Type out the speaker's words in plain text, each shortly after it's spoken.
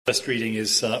First reading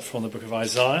is from the book of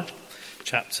Isaiah,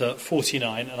 chapter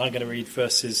 49, and I'm going to read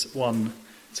verses 1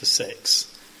 to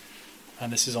 6.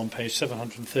 And this is on page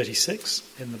 736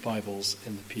 in the Bibles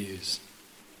in the pews.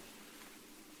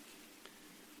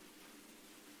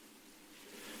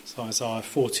 So Isaiah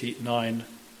 49,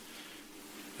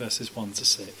 verses 1 to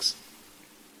 6.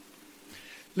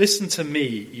 Listen to me,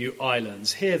 you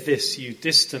islands. Hear this, you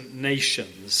distant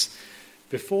nations.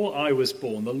 Before I was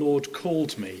born, the Lord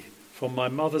called me. From my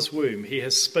mother's womb, he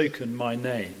has spoken my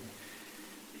name.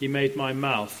 He made my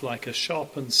mouth like a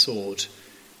sharpened sword.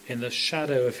 In the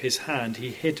shadow of his hand,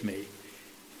 he hid me.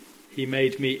 He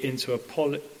made me into a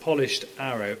polished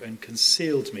arrow and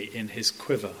concealed me in his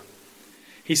quiver.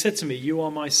 He said to me, "You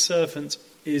are my servant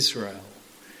Israel,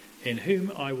 in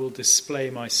whom I will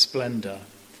display my splendor."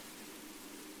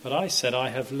 But I said, I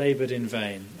have labored in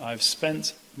vain. I have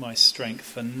spent my strength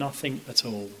for nothing at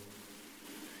all.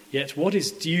 Yet what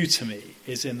is due to me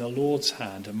is in the Lord's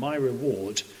hand, and my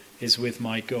reward is with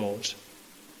my God.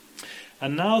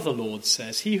 And now the Lord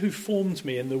says, he who formed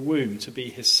me in the womb to be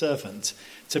his servant,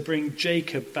 to bring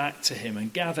Jacob back to him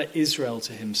and gather Israel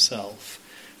to himself.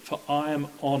 For I am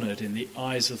honored in the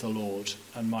eyes of the Lord,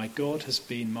 and my God has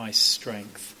been my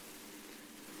strength.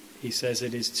 He says,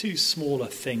 it is too small a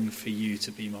thing for you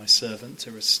to be my servant,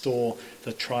 to restore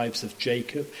the tribes of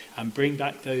Jacob and bring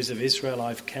back those of Israel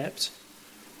I've kept.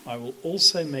 I will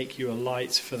also make you a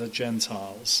light for the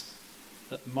Gentiles,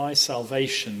 that my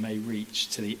salvation may reach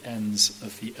to the ends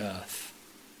of the earth.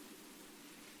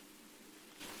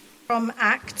 From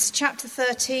Acts chapter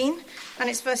 13, and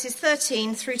it's verses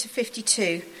 13 through to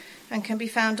 52, and can be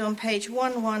found on page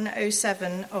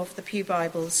 1107 of the Pew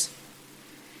Bibles.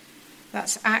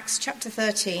 That's Acts chapter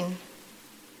 13,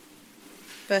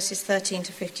 verses 13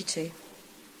 to 52.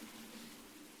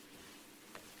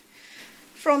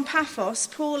 From Paphos,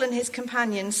 Paul and his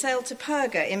companions sailed to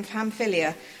Perga in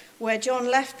Pamphylia, where John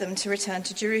left them to return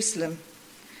to Jerusalem.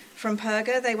 From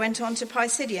Perga, they went on to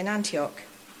Pisidian Antioch.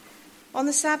 On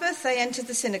the Sabbath, they entered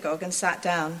the synagogue and sat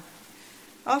down.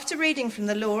 After reading from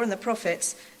the law and the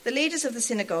prophets, the leaders of the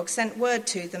synagogue sent word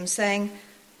to them, saying,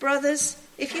 "Brothers,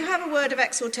 if you have a word of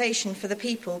exhortation for the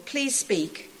people, please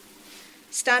speak."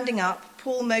 Standing up,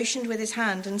 Paul motioned with his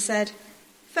hand and said,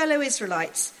 "Fellow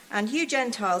Israelites, and you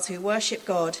Gentiles who worship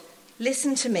God,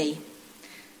 listen to me.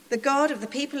 The God of the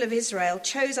people of Israel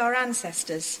chose our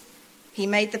ancestors. He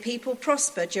made the people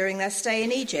prosper during their stay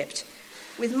in Egypt.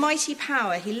 With mighty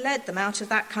power he led them out of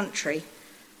that country.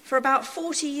 For about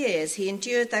 40 years he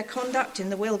endured their conduct in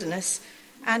the wilderness,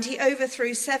 and he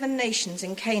overthrew 7 nations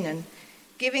in Canaan,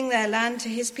 giving their land to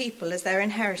his people as their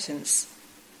inheritance.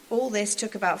 All this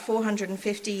took about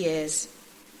 450 years.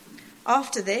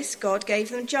 After this, God gave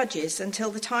them judges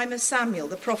until the time of Samuel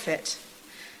the prophet.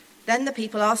 Then the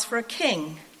people asked for a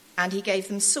king, and he gave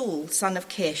them Saul, son of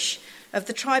Kish, of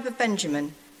the tribe of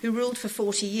Benjamin, who ruled for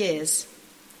 40 years.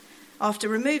 After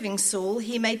removing Saul,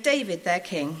 he made David their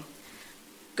king.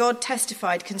 God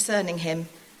testified concerning him,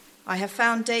 "I have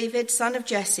found David, son of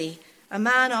Jesse, a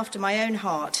man after my own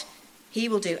heart. He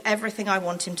will do everything I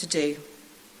want him to do."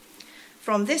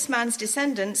 From this man's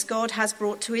descendants, God has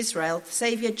brought to Israel the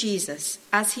Saviour Jesus,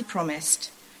 as he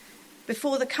promised.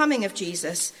 Before the coming of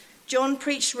Jesus, John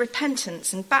preached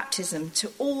repentance and baptism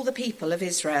to all the people of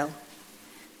Israel.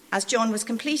 As John was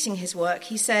completing his work,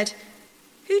 he said,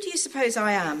 "Who do you suppose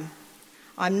I am?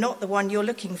 I'm not the one you're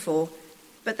looking for,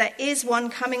 but there is one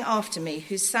coming after me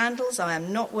whose sandals I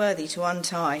am not worthy to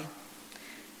untie."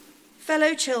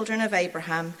 Fellow children of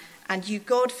Abraham, and you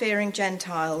God-fearing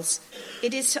Gentiles,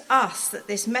 it is to us that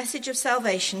this message of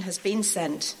salvation has been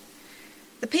sent.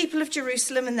 The people of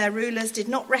Jerusalem and their rulers did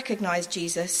not recognize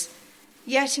Jesus,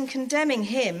 yet in condemning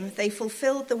him, they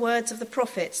fulfilled the words of the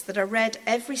prophets that are read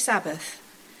every Sabbath.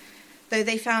 Though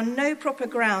they found no proper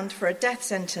ground for a death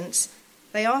sentence,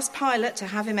 they asked Pilate to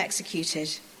have him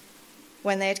executed.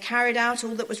 When they had carried out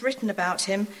all that was written about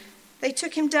him, they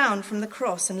took him down from the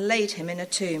cross and laid him in a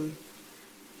tomb.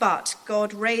 But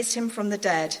God raised him from the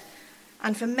dead,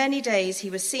 and for many days he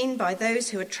was seen by those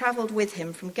who had travelled with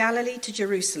him from Galilee to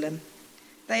Jerusalem.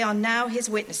 They are now his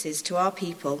witnesses to our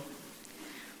people.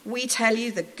 We tell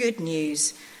you the good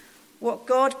news. What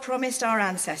God promised our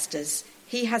ancestors,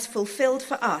 he has fulfilled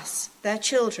for us, their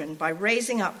children, by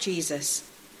raising up Jesus.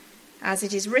 As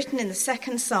it is written in the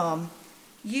 2nd Psalm,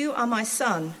 "You are my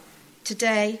son.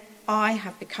 Today I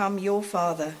have become your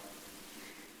father."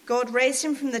 God raised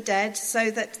him from the dead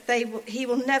so that he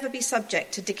will never be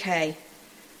subject to decay.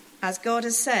 As God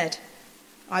has said,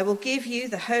 "I will give you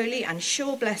the holy and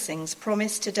sure blessings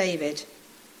promised to David."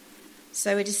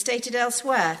 So it is stated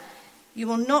elsewhere, "You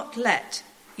will not let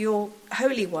your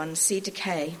Holy One see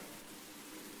decay."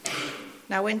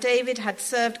 Now when David had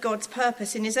served God's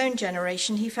purpose in his own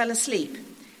generation, he fell asleep.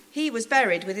 He was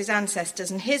buried with his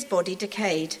ancestors, and his body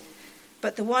decayed.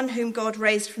 But the one whom God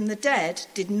raised from the dead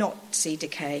did not see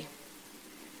decay.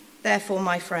 Therefore,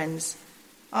 my friends,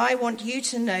 I want you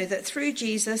to know that through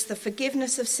Jesus the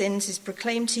forgiveness of sins is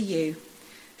proclaimed to you.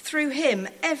 Through him,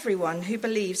 everyone who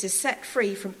believes is set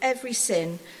free from every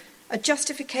sin, a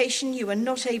justification you are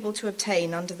not able to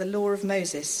obtain under the law of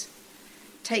Moses.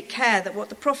 Take care that what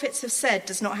the prophets have said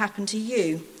does not happen to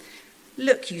you.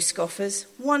 Look, you scoffers,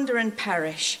 wonder and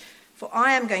perish, for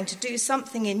I am going to do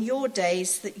something in your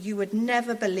days that you would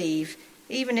never believe,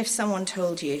 even if someone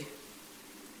told you.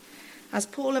 As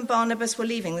Paul and Barnabas were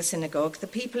leaving the synagogue, the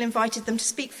people invited them to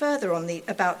speak further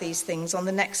about these things on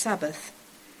the next Sabbath.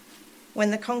 When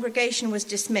the congregation was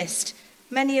dismissed,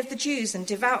 many of the Jews and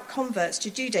devout converts to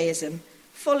Judaism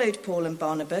followed Paul and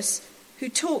Barnabas, who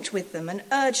talked with them and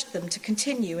urged them to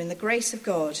continue in the grace of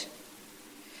God.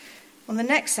 On the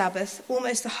next Sabbath,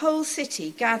 almost the whole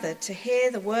city gathered to hear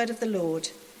the word of the Lord.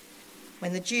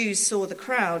 When the Jews saw the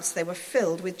crowds, they were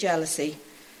filled with jealousy.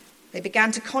 They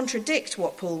began to contradict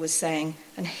what Paul was saying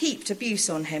and heaped abuse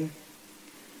on him.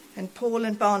 And Paul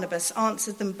and Barnabas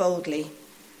answered them boldly,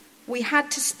 "We had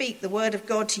to speak the word of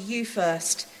God to you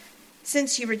first.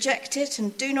 Since you reject it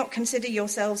and do not consider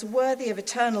yourselves worthy of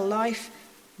eternal life,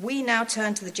 we now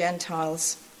turn to the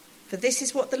Gentiles. For this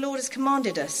is what the Lord has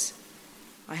commanded us.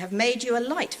 I have made you a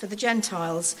light for the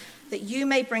Gentiles, that you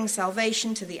may bring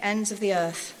salvation to the ends of the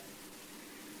earth."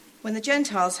 When the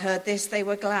Gentiles heard this, they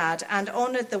were glad and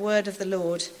honoured the word of the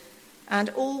Lord, and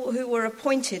all who were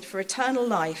appointed for eternal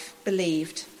life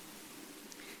believed.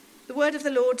 The word of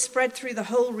the Lord spread through the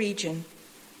whole region,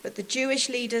 but the Jewish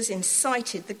leaders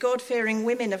incited the God-fearing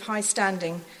women of high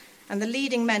standing and the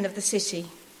leading men of the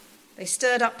city. They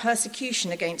stirred up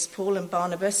persecution against Paul and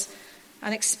Barnabas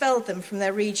and expelled them from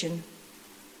their region.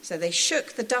 So they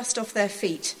shook the dust off their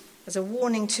feet as a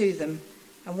warning to them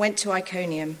and went to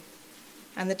Iconium.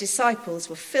 And the disciples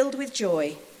were filled with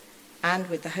joy and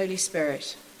with the Holy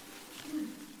Spirit.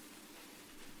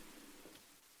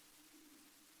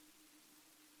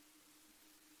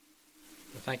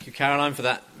 Thank you, Caroline, for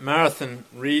that marathon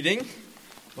reading.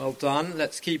 Well done.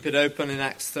 Let's keep it open in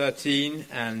Acts 13,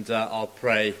 and I'll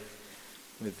pray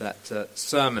with that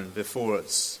sermon before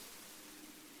us.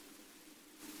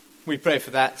 We pray for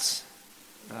that,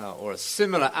 or a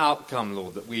similar outcome,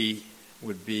 Lord, that we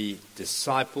would be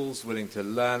disciples willing to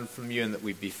learn from you, and that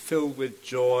we'd be filled with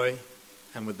joy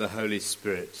and with the Holy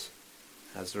Spirit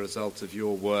as a result of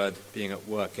your word being at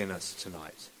work in us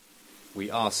tonight.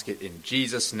 We ask it in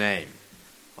Jesus' name.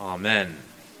 Amen.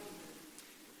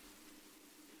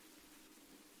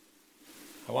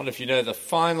 I wonder if you know the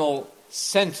final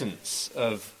sentence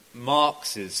of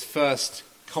Marx's first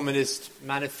Communist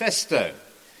Manifesto.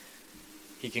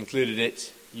 He concluded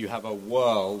it, "You have a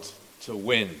world to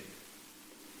win."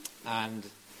 And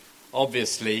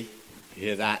obviously, you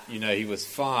hear that, you know he was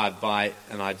fired by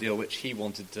an ideal which he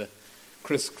wanted to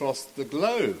crisscross the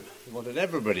globe. He wanted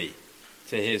everybody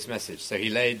to hear his message. So he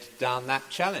laid down that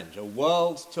challenge, a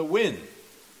world to win.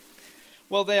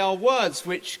 Well, they are words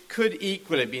which could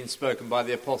equally have been spoken by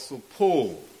the Apostle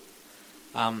Paul.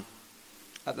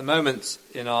 At the moment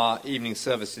in our evening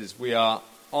services, we are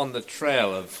on the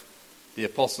trail of the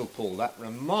Apostle Paul, that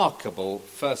remarkable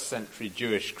first-century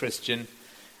Jewish Christian,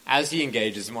 as he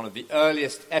engages in one of the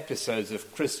earliest episodes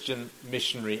of Christian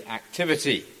missionary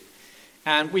activity.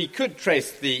 And we could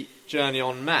trace the journey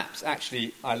on maps.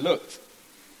 Actually, I looked.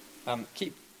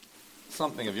 Keep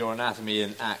something of your anatomy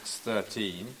in Acts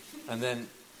 13, and then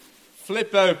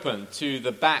flip open to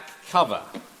the back cover,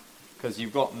 because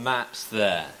you've got maps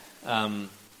there. I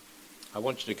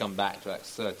want you to come back to Acts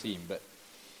 13, but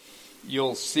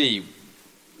you'll see,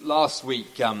 last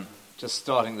week, just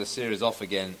starting the series off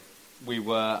again, we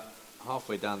were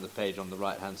halfway down the page on the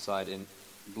right-hand side in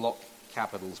block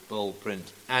capitals, bold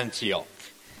print,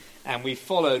 Antioch. And we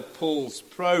followed Paul's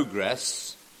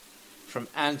progress from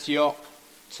Antioch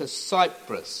to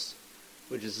Cyprus,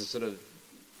 which is a sort of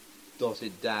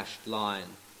dotted dashed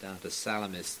line down to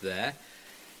Salamis there.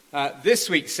 This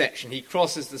week's section, he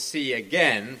crosses the sea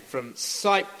again from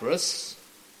Cyprus,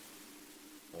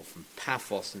 or from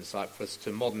Paphos in Cyprus,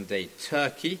 to modern-day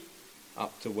Turkey,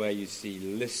 up to where you see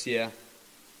Lycia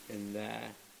in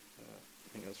there. I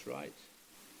think that's right.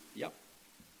 Yep.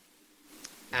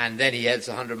 And then he heads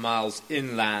 100 miles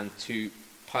inland to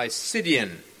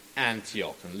Pisidian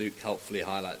Antioch, and Luke helpfully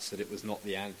highlights that it was not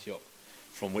the Antioch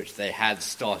from which they had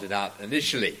started out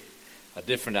initially, a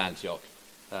different Antioch,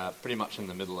 pretty much in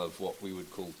the middle of what we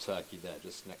would call Turkey there,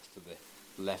 just next to the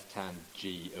left-hand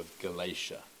G of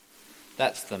Galatia.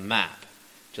 That's the map.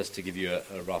 just to give you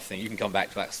a rough thing. You can come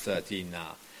back to Acts 13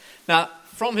 now. Now,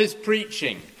 from his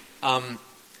preaching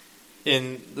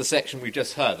in the section we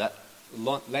just heard, that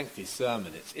lengthy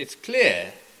sermon, it's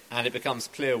clear, and it becomes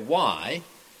clear why,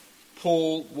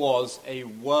 Paul was a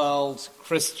world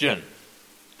Christian.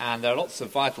 And there are lots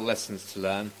of vital lessons to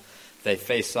learn. They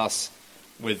face us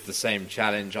with the same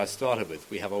challenge I started with.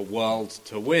 We have a world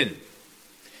to win.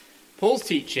 Paul's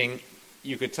teaching,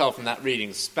 you could tell from that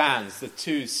reading, spans the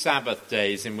 2 Sabbath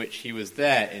days in which he was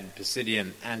there in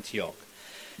Pisidian Antioch.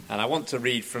 And I want to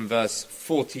read from verse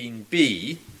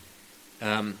 14b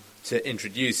to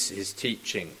introduce his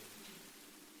teaching.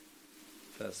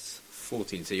 Verse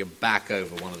 14, so you're back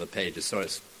over one of the pages. Sorry,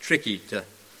 it's tricky to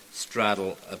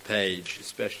straddle a page,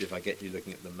 especially if I get you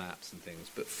looking at the maps and things.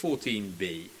 But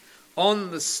 14b,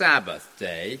 on the Sabbath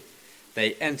day,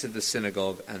 they entered the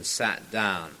synagogue and sat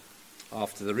down.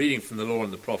 After the reading from the law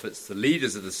and the prophets, the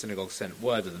leaders of the synagogue sent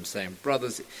word to them, saying,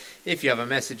 "Brothers, if you have a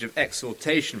message of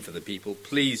exhortation for the people,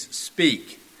 please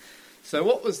speak." So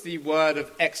what was the word of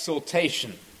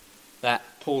exhortation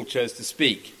that Paul chose to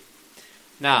speak?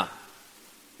 Now,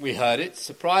 we heard it,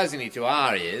 surprisingly to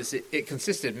our ears, it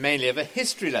consisted mainly of a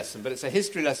history lesson, but it's a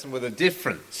history lesson with a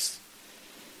difference.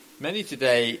 Many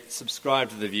today subscribe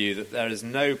to the view that there is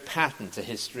no pattern to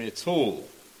history at all.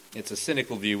 It's a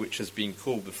cynical view which has been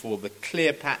called before the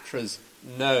Cleopatra's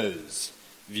nose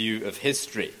view of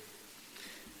history.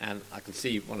 And I can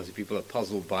see one or two people are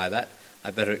puzzled by that.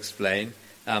 I better explain.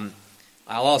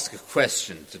 I'll ask a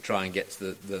question to try and get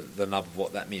to the nub of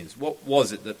what that means. What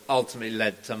was it that ultimately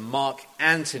led to Mark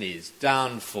Antony's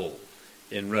downfall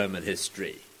in Roman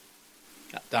history?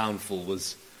 That downfall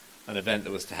was an event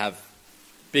that was to have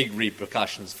big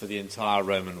repercussions for the entire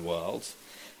Roman world.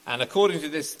 And according to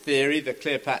this theory, the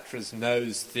Cleopatra's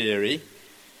nose theory,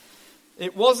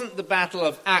 it wasn't the Battle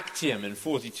of Actium in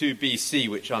 42 BC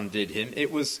which undid him.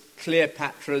 It was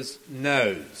Cleopatra's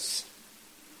nose.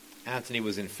 Antony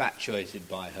was infatuated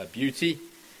by her beauty,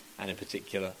 and in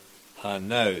particular, her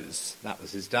nose. That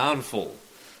was his downfall.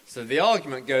 So the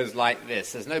argument goes like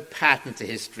this. There's no pattern to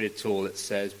history at all, it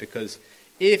says, because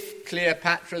if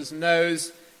Cleopatra's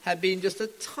nose had been just a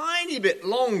tiny bit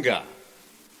longer,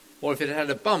 or if it had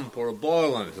a bump or a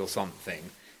boil on it or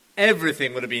something,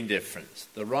 everything would have been different.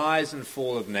 The rise and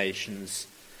fall of nations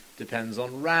depends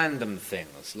on random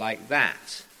things like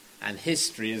that, and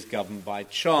history is governed by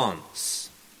chance.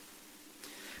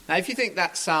 Now, if you think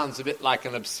that sounds a bit like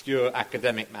an obscure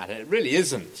academic matter, it really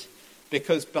isn't,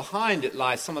 because behind it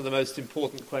lies some of the most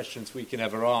important questions we can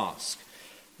ever ask.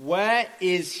 Where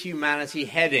is humanity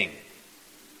heading?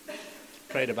 I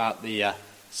prayed about the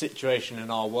situation in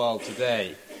our world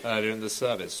today earlier in the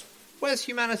service. Where's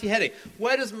humanity heading?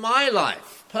 Where does my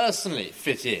life personally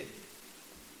fit in?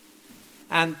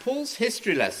 And Paul's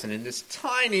history lesson in this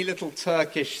tiny little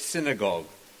Turkish synagogue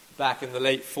back in the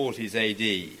late 40s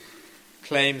AD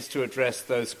claims to address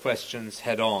those questions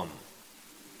head on.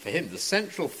 For him, the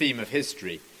central theme of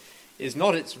history is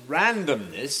not its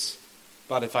randomness,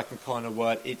 but, if I can coin a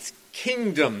word, its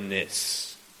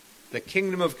kingdomness. The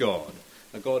kingdom of God,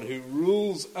 a God who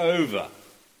rules over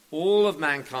all of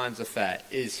mankind's affair,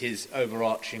 is his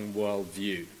overarching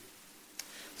worldview.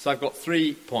 So I've got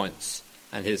 3 points,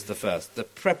 and here's the first. The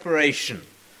preparation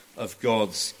of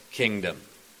God's kingdom.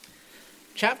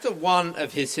 Chapter 1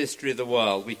 of his History of the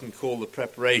World we can call the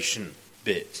preparation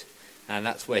bit, and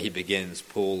that's where he begins,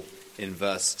 Paul, in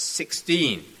verse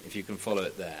 16, if you can follow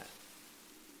it there.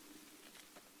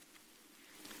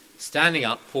 Standing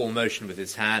up, Paul motioned with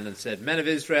his hand and said, "Men of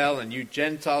Israel, and you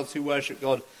Gentiles who worship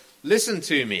God, listen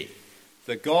to me.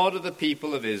 The God of the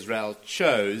people of Israel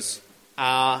chose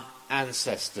our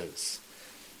ancestors."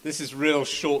 This is real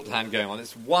shorthand going on.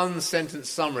 It's one sentence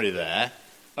summary there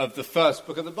of the first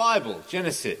book of the Bible,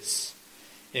 Genesis,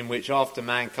 in which after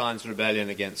mankind's rebellion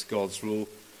against God's rule,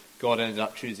 God ended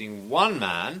up choosing one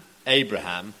man,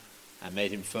 Abraham, and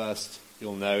made him first,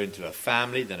 you'll know, into a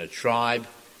family, then a tribe,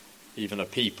 even a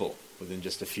people within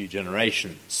just a few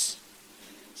generations.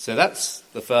 So that's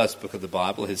the first book of the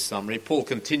Bible, his summary. Paul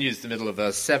continues the middle of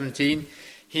verse 17.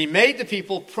 He made the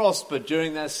people prosper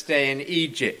during their stay in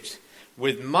Egypt.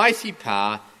 With mighty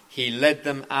power, he led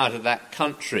them out of that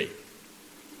country.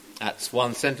 That's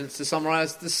one sentence to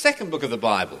summarize the second book of the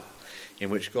Bible,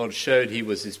 in which God showed he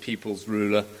was his people's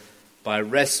ruler by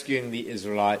rescuing the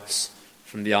Israelites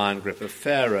from the iron grip of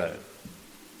Pharaoh.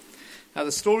 Now,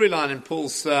 the storyline in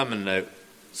Paul's sermon note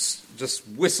just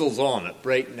whistles on at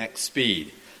breakneck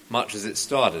speed, much as it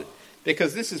started,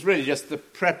 because this is really just the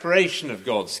preparation of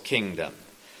God's kingdom.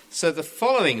 So the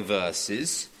following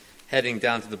verses, heading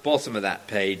down to the bottom of that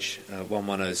page,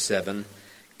 1107,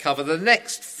 cover the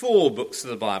next 4 books of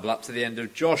the Bible up to the end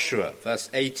of Joshua. Verse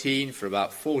 18, for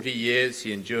about 40 years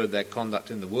he endured their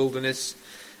conduct in the wilderness,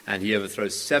 and he overthrew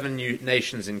 7 new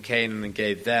nations in Canaan and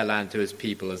gave their land to his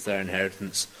people as their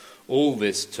inheritance. All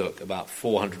this took about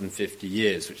 450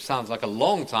 years, which sounds like a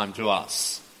long time to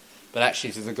us, but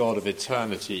actually to the God of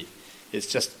eternity, it's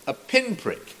just a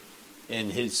pinprick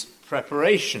in his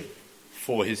preparation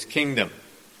for his kingdom.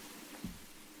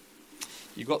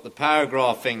 You've got the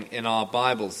paragraphing in our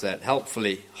Bibles that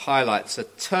helpfully highlights a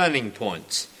turning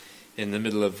point in the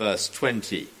middle of verse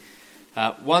 20.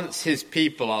 Once his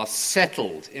people are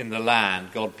settled in the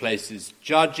land, God places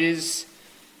judges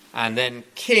and then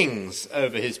kings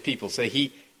over his people. So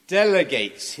he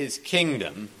delegates his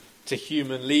kingdom to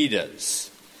human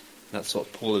leaders. That's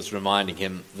what Paul is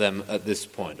reminding them at this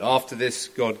point. After this,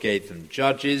 God gave them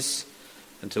judges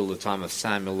until the time of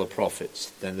Samuel the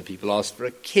prophet. Then the people asked for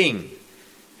a king,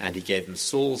 and he gave them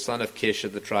Saul, son of Kish,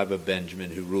 of the tribe of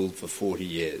Benjamin, who ruled for 40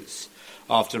 years.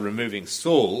 After removing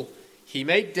Saul, he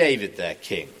made David their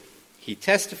king. He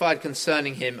testified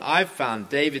concerning him, "I've found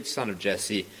David, son of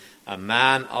Jesse, a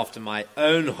man after my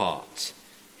own heart.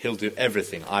 He'll do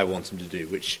everything I want him to do,"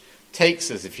 which takes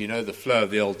us, if you know the flow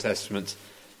of the Old Testament,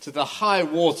 to the high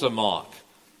water mark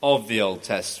of the Old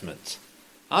Testament.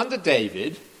 Under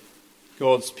David,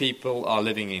 God's people are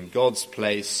living in God's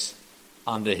place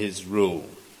under his rule.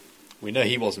 We know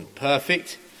he wasn't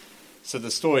perfect, so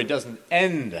the story doesn't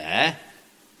end there,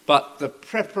 but the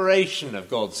preparation of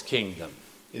God's kingdom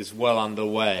is well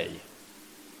underway.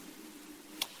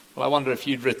 Well, I wonder if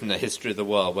you'd written a history of the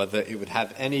world, whether it would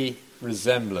have any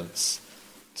resemblance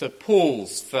to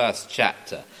Paul's first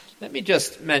chapter. Let me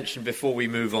just mention before we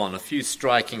move on a few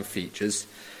striking features.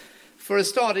 For a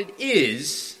start, it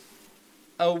is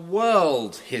a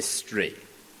world history.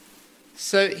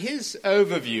 So his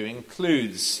overview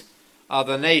includes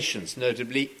other nations,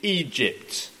 notably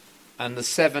Egypt and the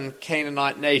 7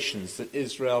 Canaanite nations that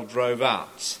Israel drove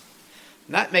out.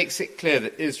 And that makes it clear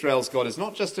that Israel's God is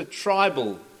not just a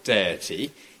tribal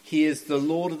deity, he is the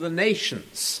Lord of the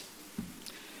nations.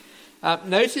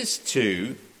 Notice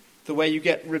too the way you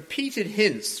get repeated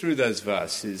hints through those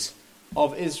verses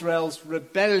of Israel's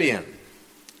rebellion.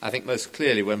 I think most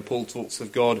clearly when Paul talks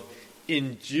of God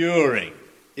enduring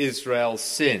Israel's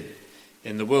sin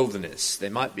in the wilderness. They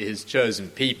might be his chosen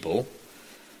people,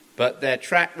 but their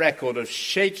track record of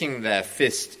shaking their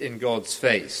fist in God's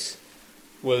face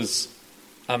was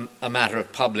a matter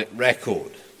of public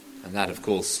record. And that, of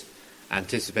course,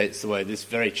 anticipates the way this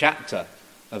very chapter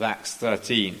of Acts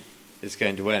 13 is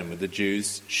going to end, with the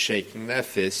Jews shaking their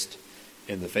fist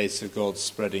in the face of God's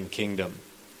spreading kingdom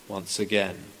once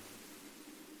again.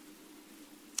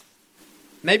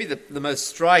 Maybe the most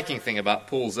striking thing about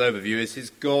Paul's overview is his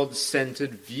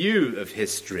God-centered view of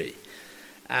history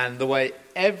and the way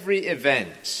every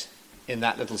event in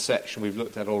that little section we've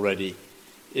looked at already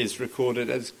is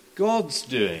recorded as God's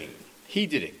doing. He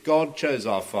did it. God chose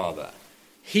our father.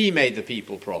 He made the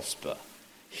people prosper.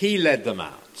 He led them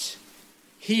out.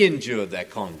 He endured their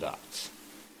conduct.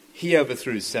 He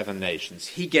overthrew 7 nations.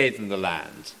 He gave them the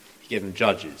land. He gave them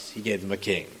judges. He gave them a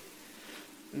king.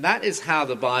 And that is how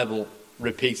the Bible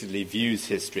repeatedly views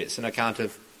history. It's an account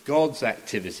of God's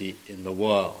activity in the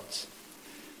world.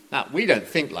 Now, we don't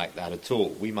think like that at all.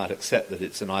 We might accept that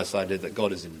it's a nice idea that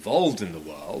God is involved in the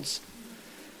world,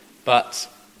 but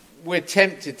we're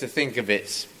tempted to think of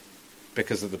it,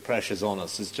 because of the pressures on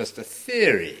us, as just a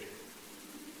theory.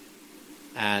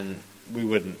 And we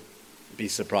wouldn't be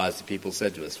surprised if people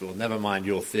said to us, well, never mind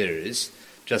your theories,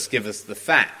 just give us the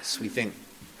facts. We think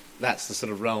that's the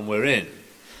sort of realm we're in.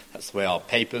 That's the way our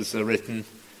papers are written,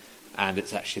 and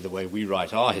it's actually the way we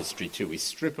write our history too. We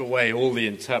strip away all the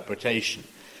interpretation.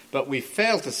 But we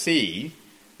fail to see,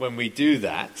 when we do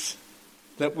that,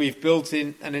 that we've built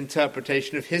in an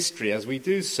interpretation of history as we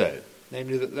do so,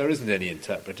 namely that there isn't any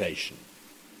interpretation.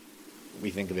 We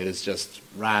think of it as just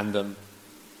random,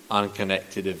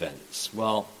 unconnected events.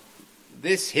 Well,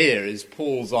 this here is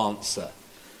Paul's answer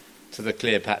to the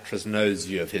Cleopatra's nose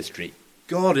view of history.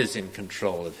 God is in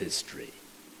control of history.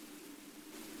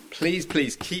 Please,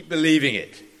 please keep believing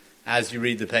it as you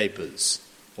read the papers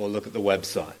or look at the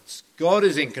websites. God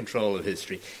is in control of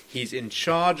history. He's in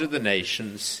charge of the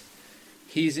nations.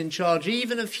 He's in charge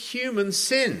even of human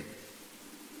sin.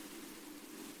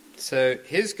 So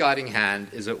his guiding hand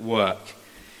is at work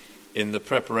in the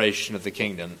preparation of the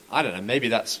kingdom. I don't know, maybe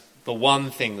that's the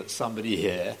one thing that somebody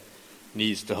here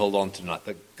needs to hold on to tonight,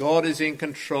 that God is in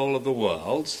control of the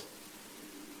world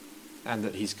and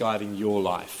that he's guiding your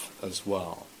life as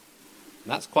well.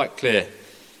 And that's quite clear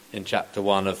in chapter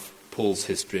 1 of Paul's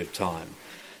History of Time.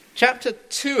 Chapter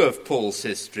 2 of Paul's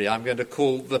history I'm going to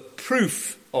call the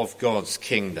proof of God's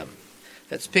kingdom.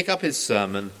 Let's pick up his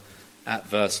sermon at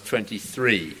verse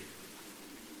 23.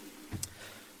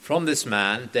 From this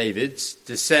man, David's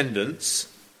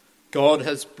descendants, God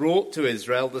has brought to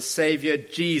Israel the Saviour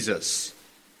Jesus,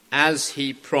 as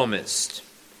he promised.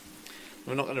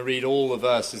 We're not going to read all the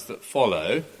verses that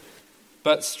follow,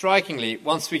 but strikingly,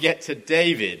 once we get to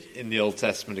David in the Old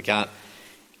Testament account,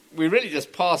 we really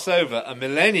just pass over a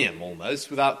millennium almost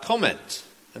without comment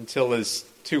until there's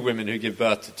two women who give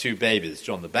birth to two babies,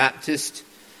 John the Baptist,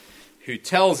 who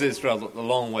tells Israel that the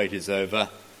long wait is over,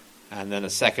 and then a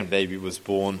second baby was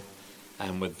born,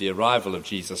 and with the arrival of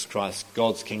Jesus Christ,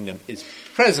 God's kingdom is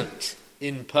present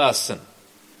in person.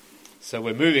 So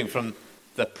we're moving from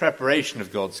the preparation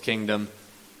of God's kingdom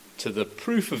to the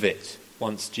proof of it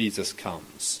once Jesus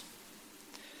comes.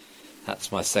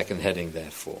 That's my second heading,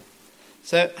 therefore.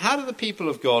 So how do the people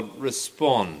of God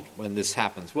respond when this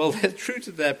happens? Well, they're true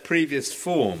to their previous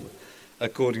form,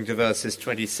 according to verses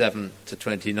 27 to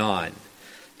 29.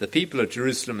 The people of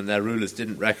Jerusalem and their rulers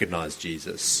didn't recognize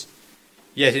Jesus.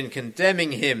 Yet in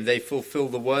condemning him, they fulfill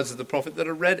the words of the prophet that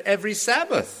are read every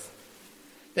Sabbath.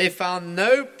 They found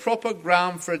no proper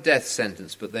ground for a death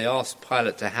sentence, but they asked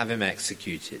Pilate to have him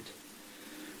executed.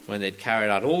 When they'd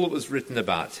carried out all that was written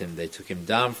about him, they took him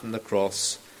down from the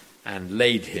cross and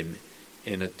laid him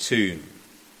in a tomb.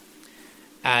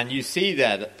 And you see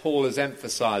there that Paul is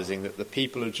emphasizing that the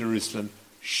people of Jerusalem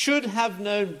should have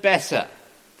known better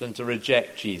than to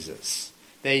reject Jesus.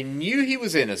 They knew he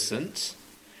was innocent,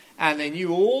 and they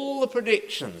knew all the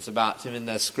predictions about him in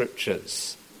their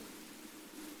scriptures.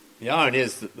 The irony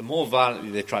is that the more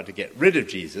violently they tried to get rid of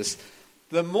Jesus,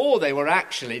 the more they were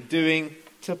actually doing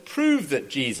to prove that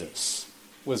Jesus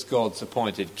was God's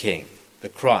appointed king, the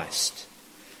Christ.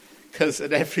 Because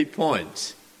at every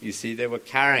point, you see, they were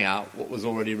carrying out what was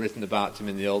already written about him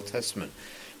in the Old Testament,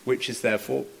 which is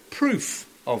therefore proof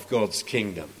of God's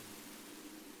kingdom.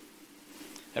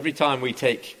 Every time we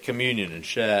take communion and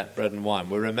share bread and wine,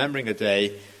 we're remembering a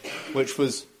day which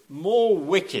was more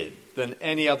wicked than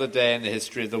any other day in the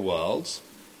history of the world,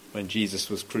 when Jesus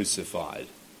was crucified.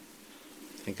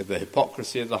 Think of the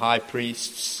hypocrisy of the high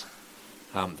priests,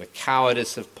 the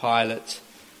cowardice of Pilate,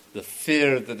 the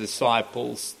fear of the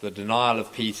disciples, the denial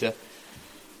of Peter.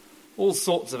 All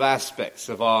sorts of aspects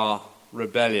of our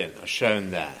rebellion are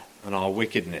shown there, and our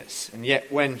wickedness. And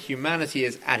yet when humanity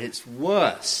is at its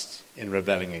worst in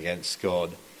rebelling against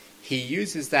God, he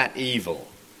uses that evil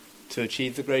to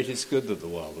achieve the greatest good that the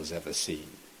world has ever seen.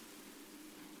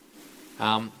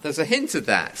 There's a hint of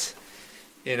that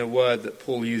in a word that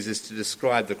Paul uses to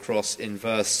describe the cross in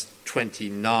verse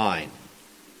 29.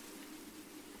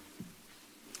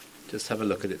 Just have a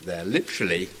look at it there.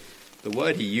 Literally, the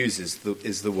word he uses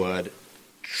is the word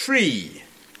tree.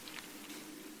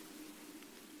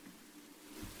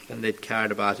 And they'd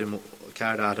carried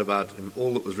out about him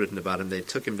all that was written about him. They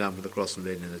took him down from the cross and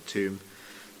laid him in a tomb.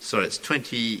 Sorry, it's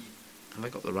 20... Have I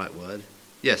got the right word?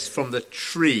 Yes, from the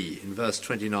tree in verse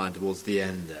 29 towards the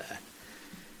end there.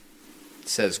 It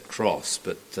says cross,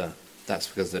 but that's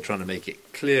because they're trying to make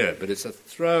it clearer. But it's a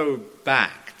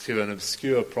throwback to an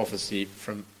obscure prophecy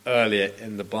from earlier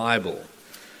in the Bible,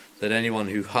 that anyone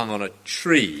who hung on a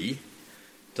tree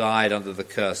died under the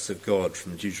curse of God,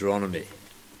 from Deuteronomy.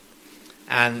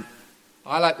 And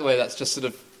I like the way that's just sort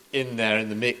of in there in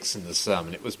the mix in the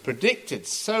sermon. It was predicted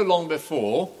so long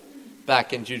before,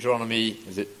 back in Deuteronomy,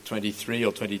 is it 23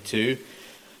 or 22,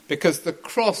 because the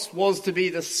cross was to be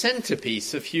the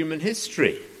centerpiece of human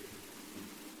history.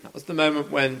 That was the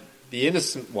moment when the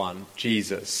innocent one,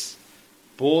 Jesus,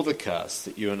 bore the curse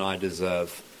that you and I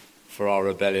deserve for our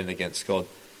rebellion against God,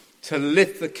 to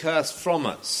lift the curse from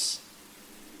us.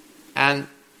 And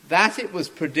that it was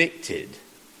predicted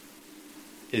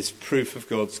is proof of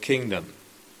God's kingdom.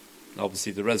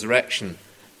 Obviously, the resurrection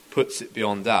puts it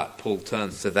beyond doubt. Paul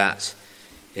turns to that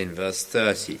in verse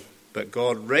 30. But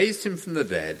God raised him from the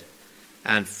dead,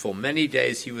 and for many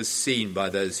days he was seen by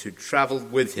those who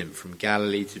travelled with him from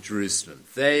Galilee to Jerusalem.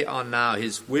 They are now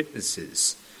his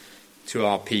witnesses to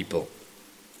our people.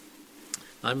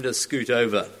 I'm going to scoot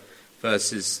over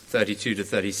verses 32 to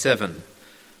 37,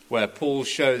 where Paul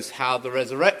shows how the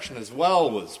resurrection as well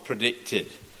was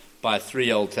predicted by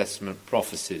 3 Old Testament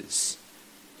prophecies.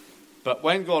 But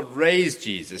when God raised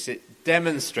Jesus, it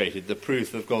demonstrated the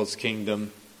proof of God's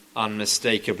kingdom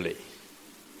unmistakably.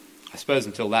 I suppose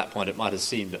until that point it might have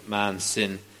seemed that man's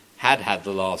sin had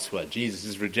the last word. Jesus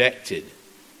is rejected.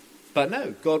 But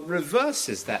no, God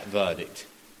reverses that verdict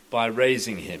by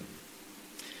raising him.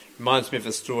 Reminds me of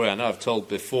a story I know I've told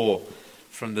before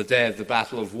from the day of the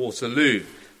Battle of Waterloo.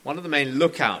 One of the main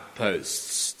lookout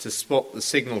posts to spot the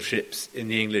signal ships in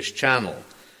the English Channel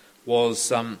was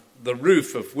the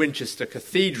roof of Winchester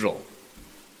Cathedral.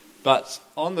 But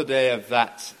on the day of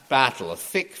that battle, a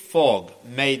thick fog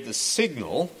made the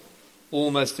signal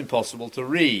almost impossible to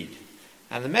read.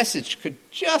 And the message could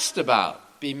just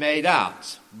about be made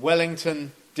out.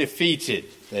 Wellington defeated,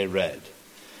 they read.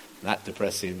 And that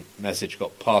depressing message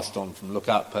got passed on from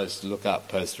lookout post to lookout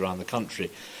post around the country,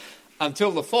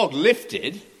 until the fog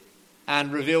lifted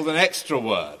and revealed an extra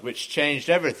word, which changed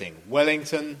everything.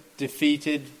 Wellington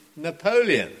defeated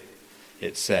Napoleon,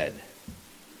 it said.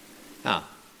 Now,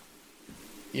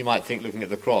 you might think, looking at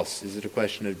the cross, is it a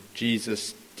question of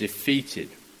Jesus defeated?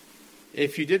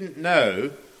 If you didn't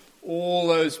know all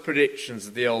those predictions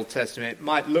of the Old Testament, it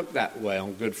might look that way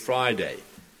on Good Friday.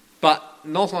 But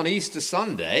not on Easter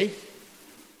Sunday.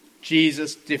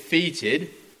 Jesus defeated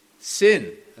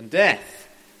sin and death.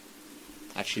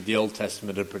 Actually, the Old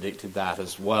Testament had predicted that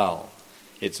as well.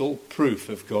 It's all proof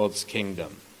of God's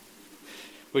kingdom.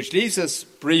 Which leads us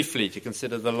briefly to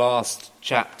consider the last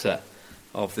chapter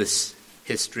of this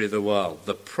history of the world,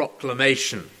 the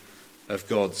proclamation of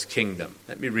God's kingdom.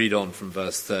 Let me read on from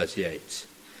verse 38.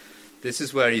 This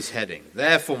is where he's heading.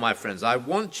 Therefore, my friends, I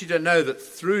want you to know that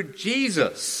through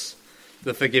Jesus,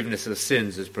 the forgiveness of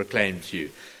sins is proclaimed to you.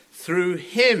 Through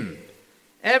him,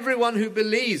 everyone who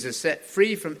believes is set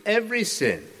free from every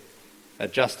sin, a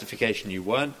justification you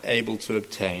weren't able to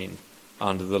obtain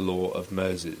under the law of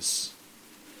Moses.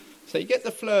 So you get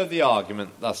the flow of the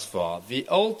argument thus far. The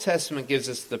Old Testament gives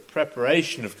us the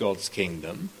preparation of God's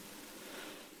kingdom.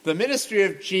 The ministry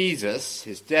of Jesus,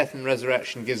 his death and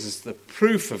resurrection, gives us the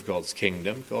proof of God's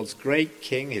kingdom. God's great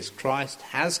king, his Christ,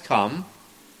 has come.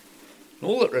 And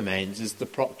all that remains is the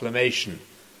proclamation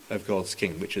of God's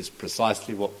kingdom, which is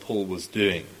precisely what Paul was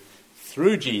doing.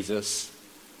 Through Jesus,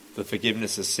 the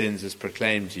forgiveness of sins is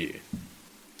proclaimed to you.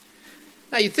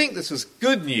 Now, you'd think this was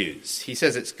good news. He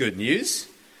says it's good news,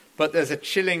 but there's a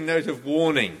chilling note of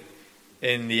warning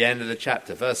in the end of the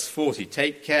chapter. Verse 40,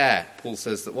 take care. Paul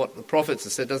says that what the prophets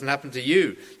have said doesn't happen to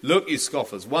you. Look, you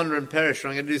scoffers, wonder and perish, for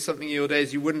I'm going to do something in your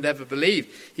days you wouldn't ever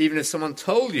believe, even if someone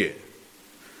told you.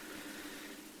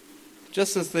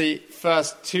 Just as the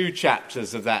first two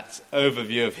chapters of that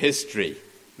overview of history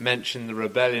mention the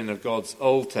rebellion of God's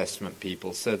Old Testament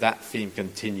people, so that theme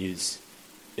continues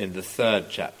in the third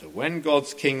chapter. When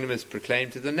God's kingdom is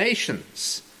proclaimed to the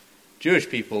nations, Jewish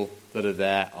people that are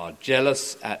there are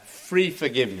jealous at free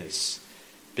forgiveness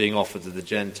being offered to the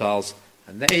Gentiles,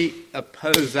 and they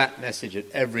oppose that message at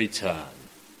every turn.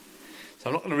 So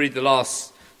I'm not going to read the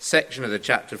last section of the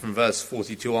chapter from verse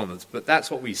 42 onwards, but that's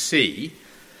what we see.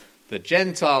 The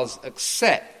Gentiles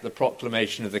accept the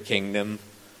proclamation of the kingdom,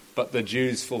 but the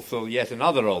Jews fulfill yet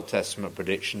another Old Testament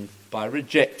prediction by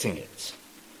rejecting it.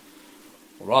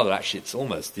 Or rather, actually, it's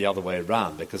almost the other way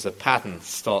around, because a pattern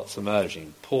starts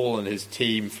emerging. Paul and his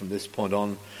team, from this point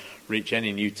on, reach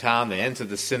any new town. They enter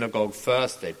the synagogue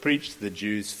first, they preach to the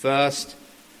Jews first,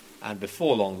 and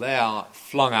before long they are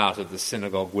flung out of the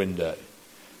synagogue window.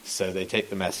 So they take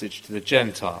the message to the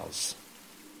Gentiles.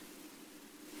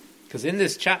 Because in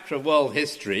this chapter of world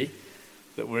history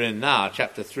that we're in now,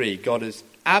 chapter 3, God is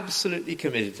absolutely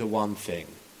committed to one thing,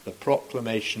 the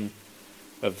proclamation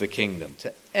of the kingdom,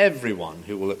 to everyone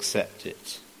who will accept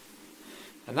it.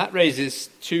 And that raises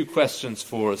two questions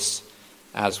for us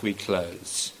as we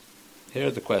close. Here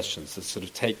are the questions, the sort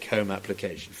of take-home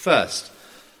application. First,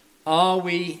 are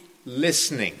we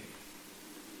listening?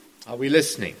 Are we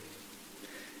listening?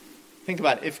 Think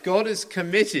about it. If God is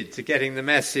committed to getting the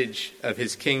message of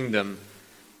his kingdom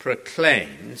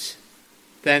proclaimed,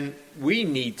 then we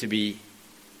need to be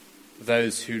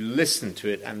those who listen to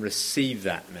it and receive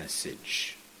that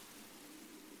message.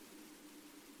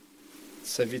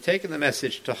 So have you taken the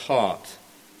message to heart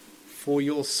for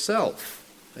yourself?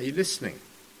 Are you listening?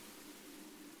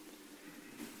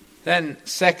 Then,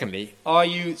 secondly, are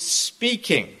you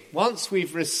speaking? Once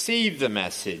we've received the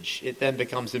message, it then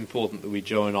becomes important that we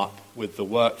join up with the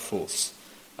workforce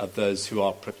of those who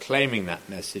are proclaiming that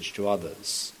message to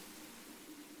others.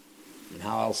 And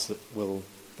how else will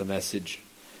the message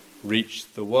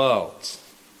reach the world?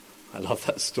 I love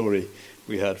that story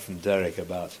we heard from Derek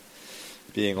about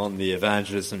being on the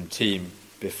evangelism team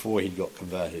before he got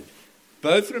converted.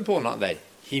 Both are important, aren't they?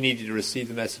 He needed to receive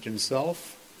the message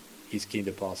himself. He's keen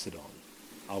to pass it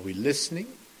on. Are we listening?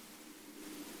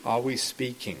 Are we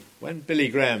speaking? When Billy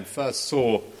Graham first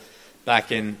saw, back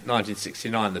in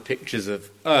 1969, the pictures of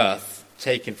Earth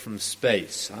taken from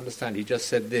space, I understand he just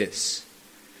said this: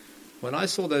 when I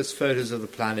saw those photos of the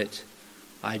planet,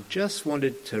 I just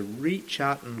wanted to reach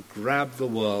out and grab the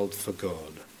world for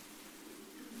God.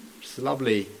 It's a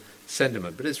lovely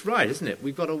sentiment. But it's right, isn't it?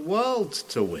 We've got a world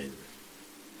to win.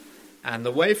 And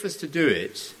the way for us to do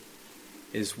it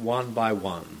is one by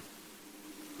one.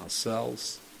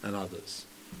 Ourselves and others,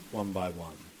 one by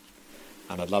one.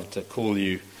 And I'd love to call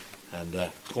you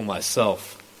and call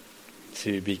myself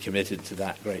to be committed to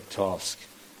that great task,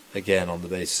 again on the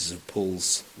basis of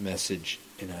Paul's message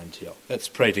in Antioch. Let's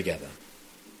pray together.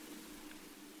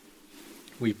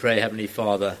 We pray, Heavenly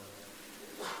Father,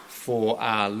 for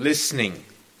our listening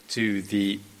to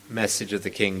the message of the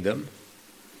kingdom,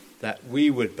 that we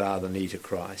would bow the knee to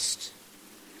Christ.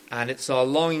 And it's our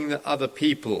longing that other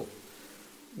people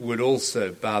would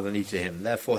also bow the knee to him. Therefore,